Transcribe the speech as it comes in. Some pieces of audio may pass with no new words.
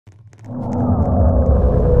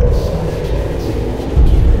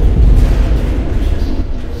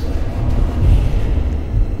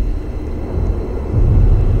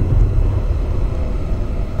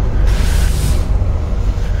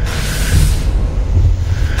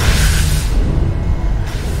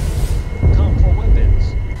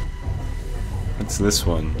this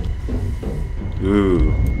one?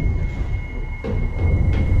 Ooh.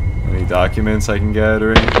 Any documents I can get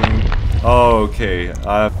or anything? Oh, okay.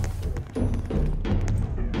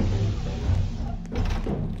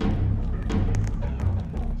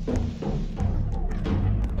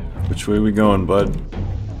 Which way we going, bud?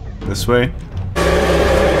 This way?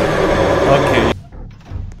 Okay.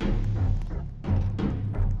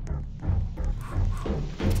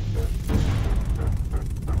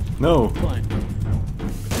 No.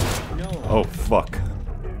 Oh, fuck.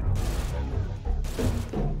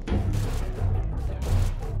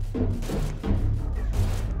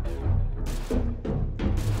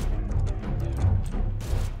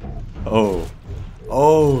 Oh.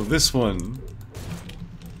 Oh, this one.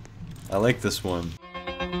 I like this one.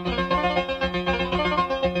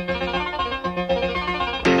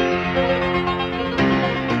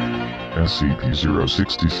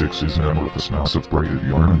 SCP-066 is an amorphous mass of braided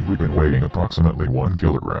yarn and ribbon weighing approximately 1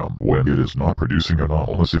 kilogram when it is not producing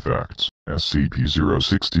anomalous effects.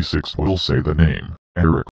 SCP-066 will say the name,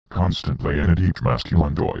 Eric, constantly in a deep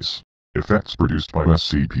masculine voice. Effects produced by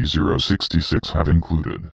SCP-066 have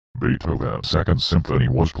included Beethoven's Second Symphony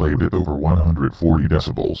was played at over 140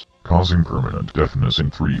 decibels, causing permanent deafness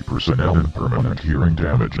in 3 personnel and permanent hearing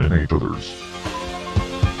damage in 8 others.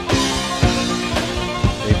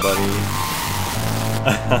 Hey, buddy.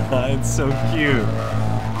 It's so cute.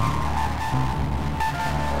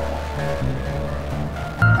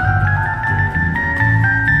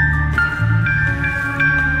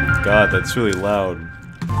 God, that's really loud.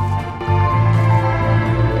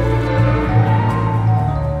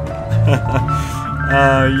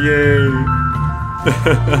 Ah, yay.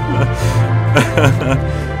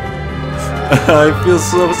 I feel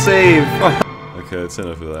so safe. Okay, that's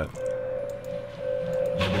enough of that.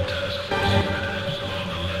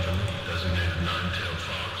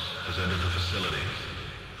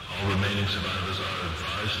 Survivors are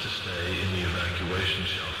advised to stay in the evacuation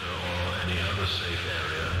shelter or any other safe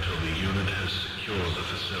area until the unit has secured the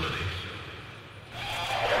facility.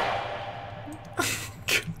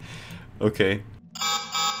 Okay.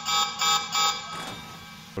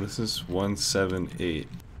 What is this? 178.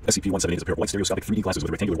 SCP-178 is a pair of white stereoscopic 3D glasses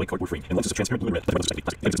with a rectangular white cardboard frame and lenses of transparent blue and red.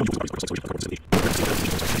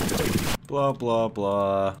 Blah blah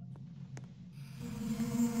blah.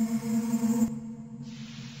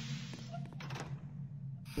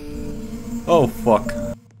 Oh fuck.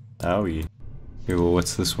 Owie. Okay, well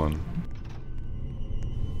what's this one?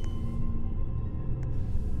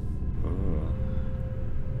 Oh.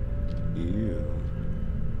 Ew.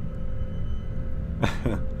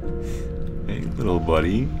 Hey little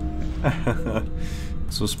buddy.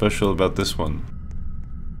 What's so special about this one?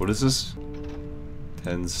 What is this?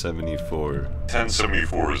 1074.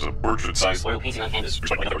 1074 is a portrait-sized oil painting on canvas.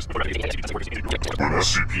 When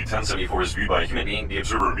SCP-1074 is viewed by a human being, the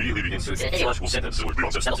observer immediately begins to exhibit physiological symptoms that would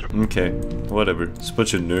process cells. Okay, whatever. It's a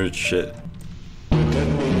bunch of nerd shit.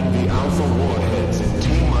 Detonating the Alpha warheads in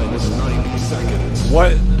T-minus 90 seconds.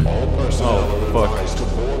 What? All personnel are fuck. advised to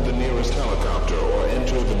board the nearest helicopter or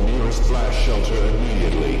enter the nearest flash shelter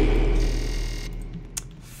immediately.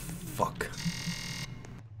 Fuck.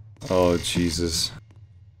 Oh, Jesus.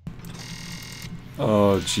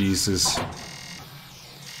 Oh, Jesus.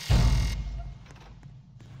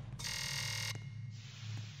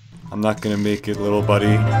 I'm not gonna make it, little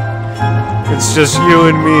buddy. It's just you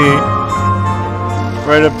and me.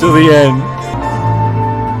 Right up till the end.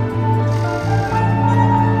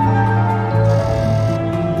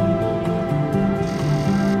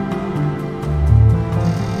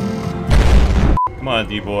 Come on,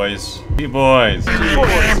 D-boys. D-boys. I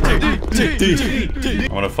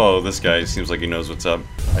want to follow this guy. He seems like he knows what's up.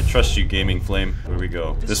 I trust you, Gaming Flame. Where we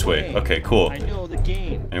go? This way. Okay, cool. I know the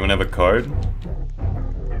game. Anyone have a card?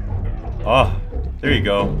 Ah, there you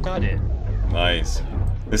go. Got it. Nice.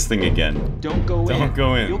 This thing again. Don't go in. Don't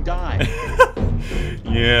go in. You'll die.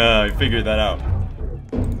 Yeah, I figured that out.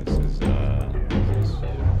 This is,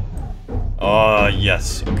 oh,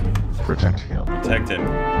 yes. Protect him. Protect him.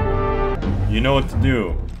 You know what to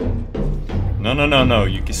do. No, no, no, no.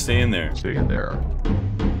 You can stay in there. Stay in there.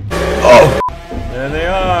 Oh! There they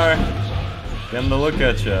are. Getting to look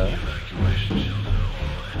at ya.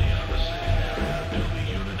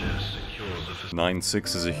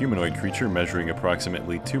 9-6 is a humanoid creature measuring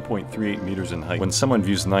approximately 2.38 meters in height. When someone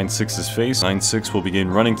views 9-6's face, 9-6 will begin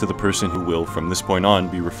running to the person who will, from this point on,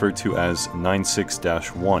 be referred to as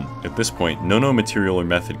 9-6-1. At this point, no material or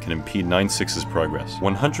method can impede 9-6's progress.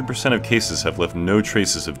 100% of cases have left no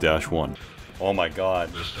traces of -1. Oh my god.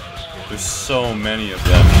 There's so many of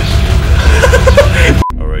them.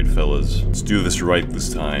 Alright fellas, let's do this right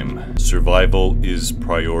this time. Survival is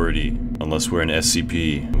priority, unless we're an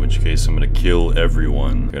SCP, in which case I'm gonna kill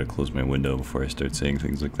everyone. I gotta close my window before I start saying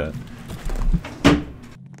things like that.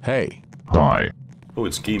 Hey. Hi. Oh,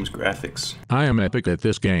 it's games graphics. I am epic at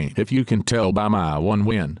this game, if you can tell by my one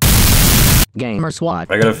win. Gamer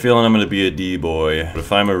SWAT. I got a feeling I'm gonna be a D-boy, but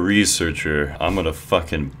if I'm a researcher, I'm gonna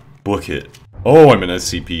fucking book it. Oh, I'm an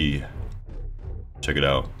SCP. Check it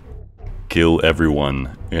out. Kill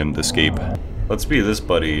everyone and escape. Let's be this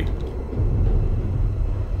buddy.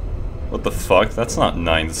 What the fuck? That's not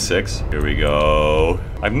 9-6. Here we go.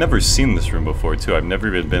 I've never seen this room before too. I've never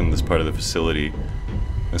even been in this part of the facility.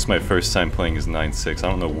 This is my first time playing as 9-6. I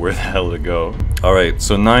don't know where the hell to go. Alright,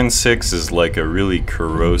 so 9-6 is like a really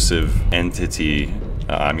corrosive entity.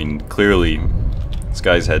 I mean, clearly, this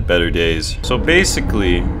guy's had better days. So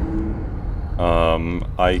basically,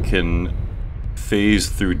 I can phase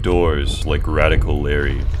through doors like Radical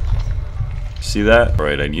Larry. See that?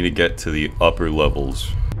 Alright, I need to get to the upper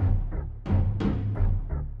levels.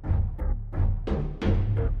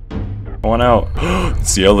 Come on out.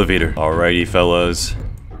 It's the elevator. Alrighty, fellas.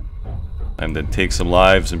 Time to take some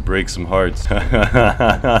lives and break some hearts. What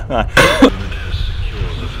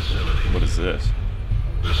is this?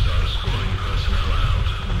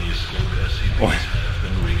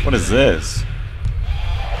 What is this?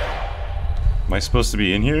 Am I supposed to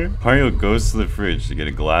be in here? Mario goes to the fridge to get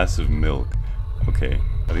a glass of milk. Okay.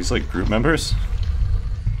 Are these like group members?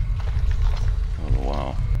 Oh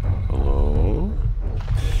wow. Hello?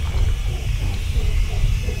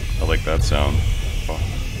 I like that sound. Oh.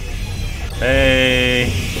 Hey!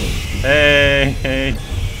 Hey! Hey!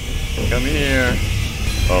 Come here!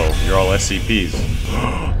 Oh, you're all SCPs.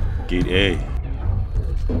 Gate A.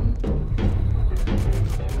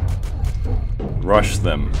 Rush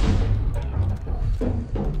them.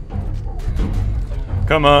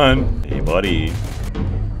 Come on! Hey, buddy.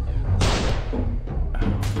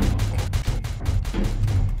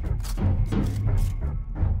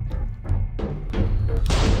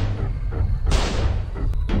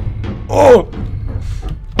 Oh!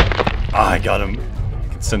 Ah, I got him. I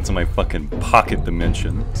can send to my fucking pocket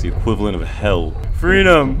dimension. It's the equivalent of hell.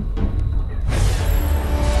 Freedom!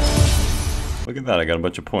 Look at that, I got a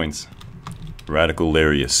bunch of points. Radical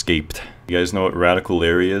Larry escaped. You guys know what Radical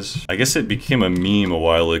Larry is? I guess it became a meme a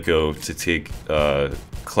while ago to take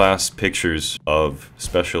class pictures of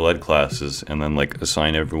special ed classes and then like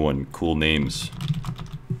assign everyone cool names.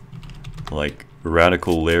 Like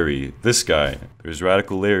Radical Larry. This guy. There's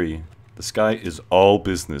Radical Larry. This guy is all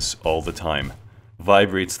business all the time.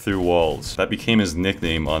 Vibrates through walls. That became his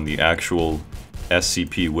nickname on the actual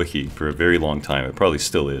SCP wiki for a very long time. It probably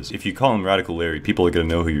still is. If you call him Radical Larry, people are gonna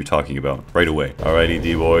know who you're talking about right away. Alrighty,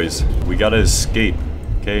 D-boys. We gotta escape,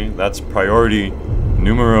 okay? That's priority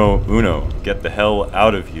numero uno. Get the hell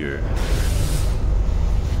out of here.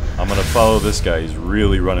 I'm gonna follow this guy. He's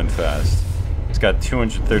really running fast. He's got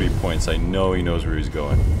 230 points. I know he knows where he's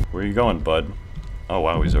going. Where are you going, bud? Oh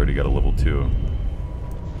wow, he's already got a level 2.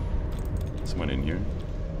 Someone in here?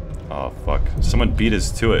 Oh fuck. Someone beat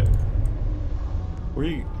us to it. Where are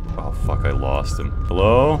you? Oh fuck, I lost him.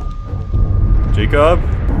 Hello? Jacob?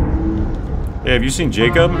 Hey, have you seen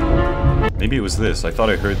Jacob? Maybe it was this. I thought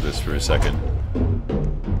I heard this for a second.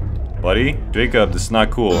 Buddy? Jacob, this is not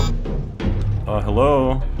cool.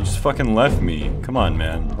 Hello? You just fucking left me. Come on,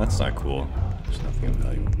 man. That's not cool. There's nothing of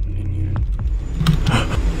value in here.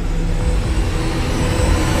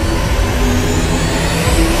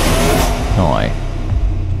 Hi.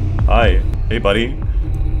 Hi. Hey, buddy.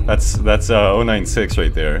 That's 096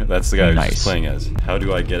 right there. That's the guy I was just playing as. How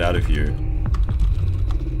do I get out of here?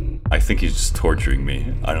 I think he's just torturing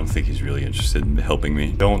me. I don't think he's really interested in helping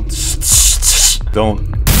me. Don't.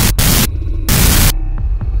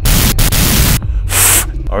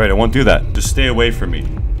 Alright, I won't do that. Just stay away from me.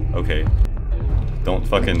 Okay. Don't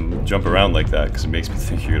fucking jump around like that, because it makes me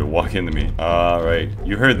think you're gonna walk into me. Alright.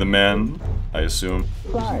 You heard the man, I assume.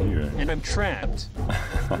 And I'm trapped.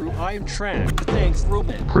 I am trapped. Thanks,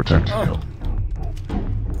 Ruben. Protect you.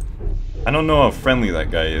 I don't know how friendly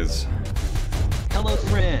that guy is. Hello,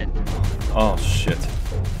 friend. Oh, shit.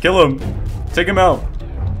 Kill him! Take him out!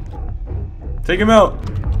 Take him out!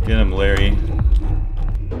 Get him, Larry.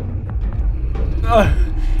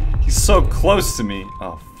 He's so close to me.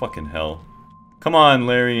 Oh, fucking hell. Come on,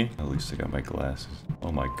 Larry. At least I got my glasses.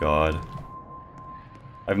 Oh my god.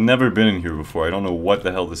 I've never been in here before. I don't know what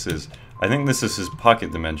the hell this is. I think this is his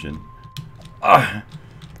pocket dimension. Ah!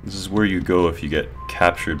 This is where you go if you get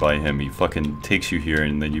captured by him. He fucking takes you here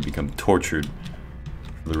and then you become tortured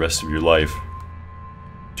for the rest of your life.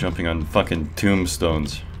 Jumping on fucking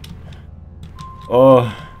tombstones.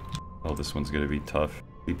 Oh, this one's gonna be tough.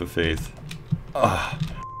 Leap of faith. Ah.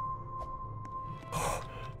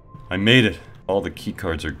 I made it. All the key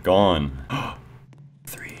cards are gone.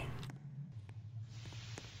 3.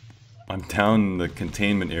 I'm down in the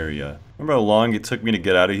containment area. Remember how long it took me to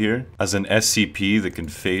get out of here? As an SCP that can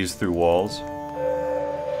phase through walls?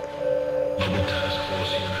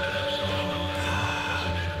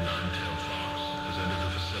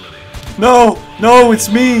 No! No, it's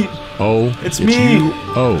me! Oh, it's me! You?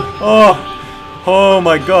 Oh. Oh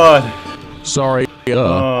my god. Sorry,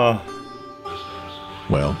 well.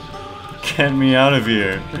 Get me out of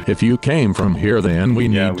here. If you came from here, then we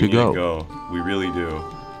need to go. We really do.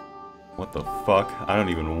 What the fuck? I don't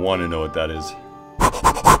even want to know what that is.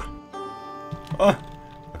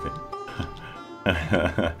 Okay.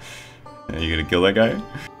 Are you gonna kill that guy?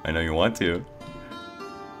 I know you want to.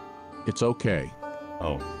 It's okay.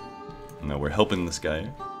 Oh. No, we're helping this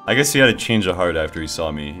guy. I guess he had to change of heart after he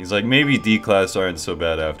saw me. He's like, maybe D-class aren't so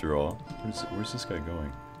bad after all. Where's this guy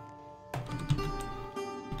going?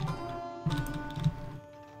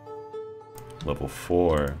 Level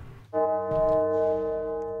 4.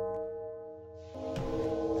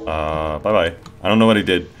 Bye-bye. I don't know what he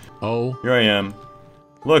did. Oh. Here I am.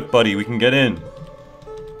 Look, buddy, we can get in.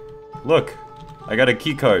 Look, I got a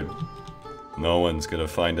key card. No one's gonna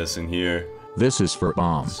find us in here. This is for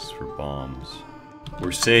bombs. This is for bombs.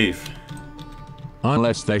 We're safe.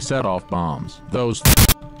 Unless they set off bombs. Those...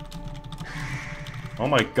 Oh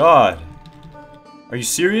my god. Are you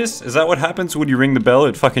serious? Is that what happens when you ring the bell?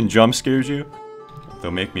 It fucking jump scares you?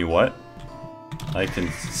 They'll make me what? I can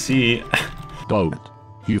see... Don't.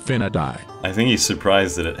 You finna die. I think he's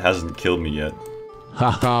surprised that it hasn't killed me yet.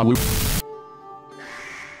 Haha, we...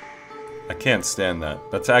 I can't stand that.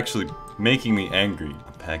 That's actually making me angry.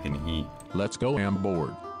 I'm packing heat. Let's go on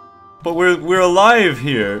board. But we're alive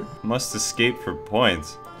here. Must escape for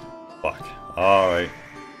points. Fuck. Alright.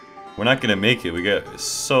 We're not gonna make it. We got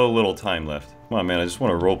so little time left. Come on, man. I just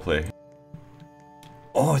want to roleplay.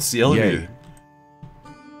 Oh, it's the elevator. Yay.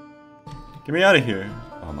 Get me out of here.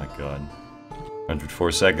 Oh my god.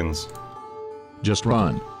 104 seconds. Just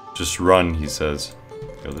run. Just run, he says.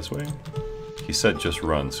 Go this way? He said just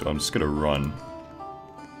run, so I'm just gonna run.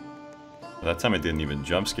 That time it didn't even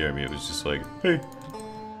jump scare me. It was just like, hey.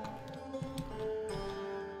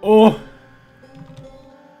 Oh!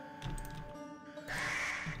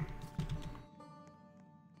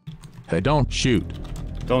 Hey, don't shoot.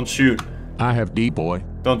 Don't shoot. I have D-boy.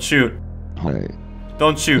 Don't shoot. Hey.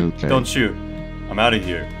 Don't shoot. Okay. Don't shoot. I'm out of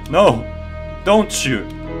here. No! Don't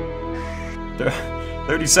shoot.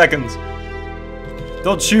 30 seconds.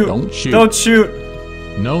 Don't shoot. Don't shoot. Don't shoot.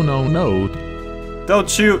 No, no, no. Don't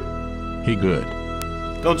shoot. He good.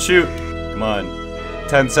 Don't shoot. Come on.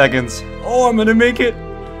 10 seconds. Oh, I'm gonna make it.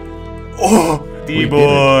 Oh,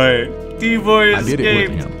 D-boy. D-boy escaped. I did it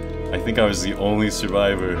with him. I think I was the only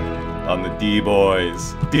survivor on the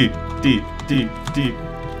D-boys. D.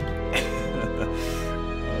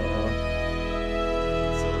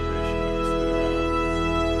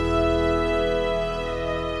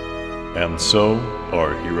 And so,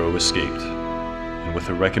 our hero escaped. And with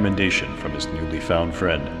a recommendation from his newly found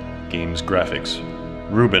friend, Games Graphics,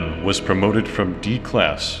 Ruben was promoted from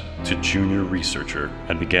D-class to junior researcher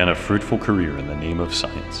and began a fruitful career in the name of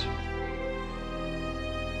science.